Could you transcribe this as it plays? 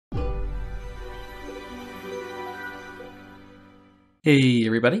Hey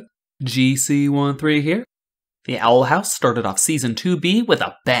everybody, GC13 here. The Owl House started off Season 2B with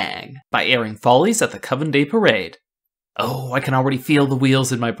a bang by airing Follies at the Coven Day Parade. Oh, I can already feel the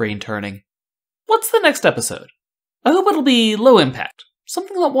wheels in my brain turning. What's the next episode? I hope it'll be low impact,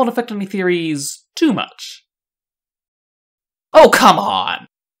 something that won't affect any theories too much. Oh, come on!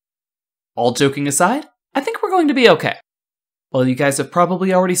 All joking aside, I think we're going to be okay. While you guys have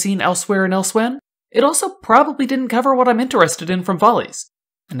probably already seen Elsewhere and Elsewhen, it also probably didn't cover what I'm interested in from Follies.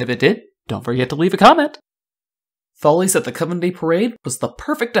 And if it did, don't forget to leave a comment. Follies at the Coven Day Parade was the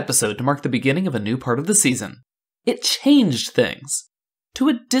perfect episode to mark the beginning of a new part of the season. It changed things. To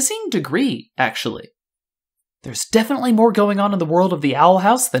a dizzying degree, actually. There's definitely more going on in the world of the Owl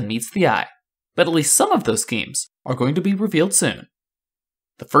House than meets the eye, but at least some of those schemes are going to be revealed soon.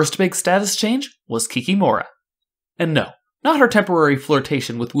 The first big status change was Kiki. And no, not her temporary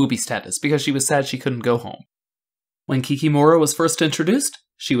flirtation with Wooby status because she was sad she couldn't go home. When Kiki was first introduced,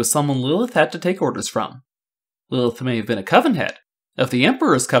 she was someone Lilith had to take orders from. Lilith may have been a coven head, of the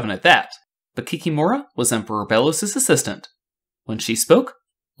Emperor's coven at that, but Kiki was Emperor Belos' assistant. When she spoke,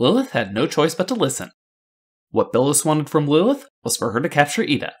 Lilith had no choice but to listen. What Belos wanted from Lilith was for her to capture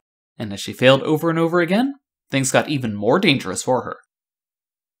Ida, and as she failed over and over again, things got even more dangerous for her.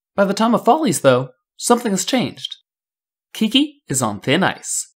 By the time of Follies, though, something has changed. Kiki is on thin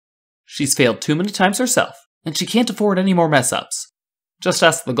ice. She's failed too many times herself, and she can't afford any more mess-ups. Just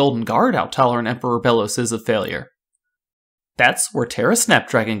ask the Golden Guard how tolerant Emperor Belos is of failure. That's where Terra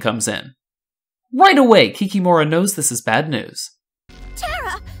Snapdragon comes in. Right away, Kiki knows this is bad news.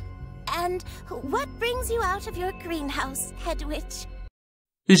 Terra! And what brings you out of your greenhouse, head witch?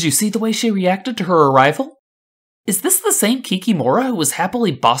 Did you see the way she reacted to her arrival? Is this the same Kiki who was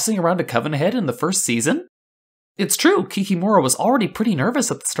happily bossing around a coven head in the first season? It's true, Kiki was already pretty nervous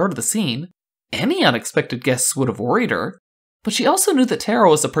at the start of the scene. Any unexpected guests would have worried her, but she also knew that Terra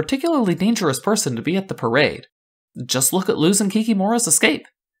was a particularly dangerous person to be at the parade. Just look at Luz and Kiki escape.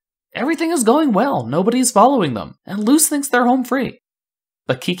 Everything is going well, nobody's following them, and Luz thinks they're home free.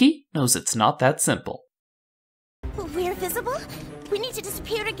 But Kiki knows it's not that simple. We're visible? We need to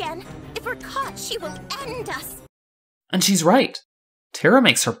disappear again. If we're caught, she will end us. And she's right. Terra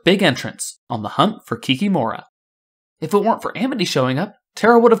makes her big entrance on the hunt for Kiki. If it weren't for Amity showing up,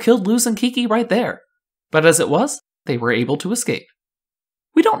 Terra would have killed Luz and Kiki right there. But as it was, they were able to escape.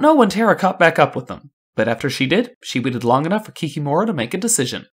 We don't know when Terra caught back up with them, but after she did, she waited long enough for Kiki to make a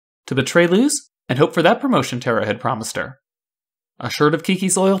decision, to betray Luz and hope for that promotion Terra had promised her. Assured of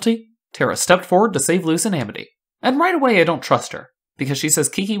Kiki's loyalty, Terra stepped forward to save Luz and Amity. And right away I don't trust her, because she says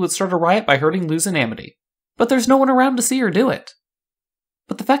Kiki would start a riot by hurting Luz and Amity, but there's no one around to see her do it.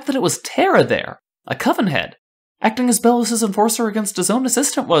 But the fact that it was Terra there, a coven head, acting as Belos' enforcer against his own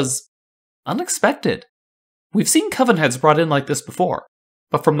assistant was unexpected. We've seen coven heads brought in like this before,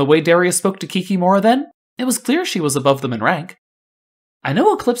 but from the way Darius spoke to Kiki then, it was clear she was above them in rank. I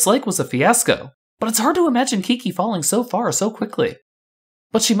know Eclipse Lake was a fiasco, but it's hard to imagine Kiki falling so far so quickly.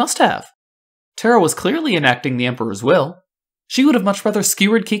 But she must have. Terra was clearly enacting the Emperor's will. She would have much rather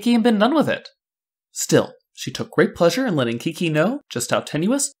skewered Kiki and been done with it. Still, she took great pleasure in letting Kiki know just how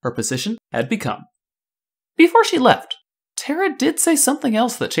tenuous her position had become. Before she left, Terra did say something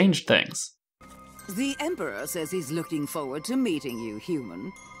else that changed things. The Emperor says he's looking forward to meeting you,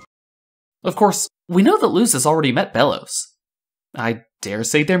 human. Of course, we know that Luz has already met Belos. I dare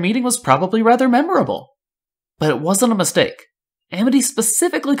say their meeting was probably rather memorable. But it wasn't a mistake. Amity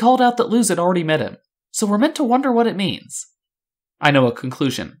specifically called out that Luz had already met him, so we're meant to wonder what it means. I know a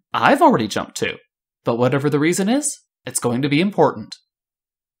conclusion I've already jumped to, but whatever the reason is, it's going to be important.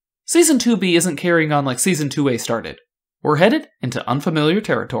 Season 2B isn't carrying on like Season 2A started. We're headed into unfamiliar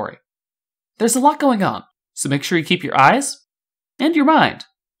territory. There's a lot going on, so make sure you keep your eyes, and your mind,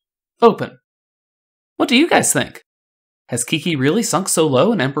 open. What do you guys think? Has Kiki really sunk so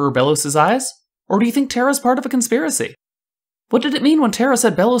low in Emperor Belos' eyes? Or do you think Terra's part of a conspiracy? What did it mean when Terra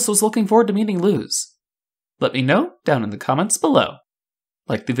said Belos was looking forward to meeting Luz? Let me know down in the comments below.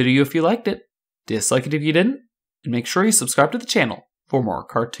 Like the video if you liked it, dislike it if you didn't, and make sure you subscribe to the channel for more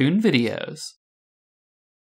cartoon videos.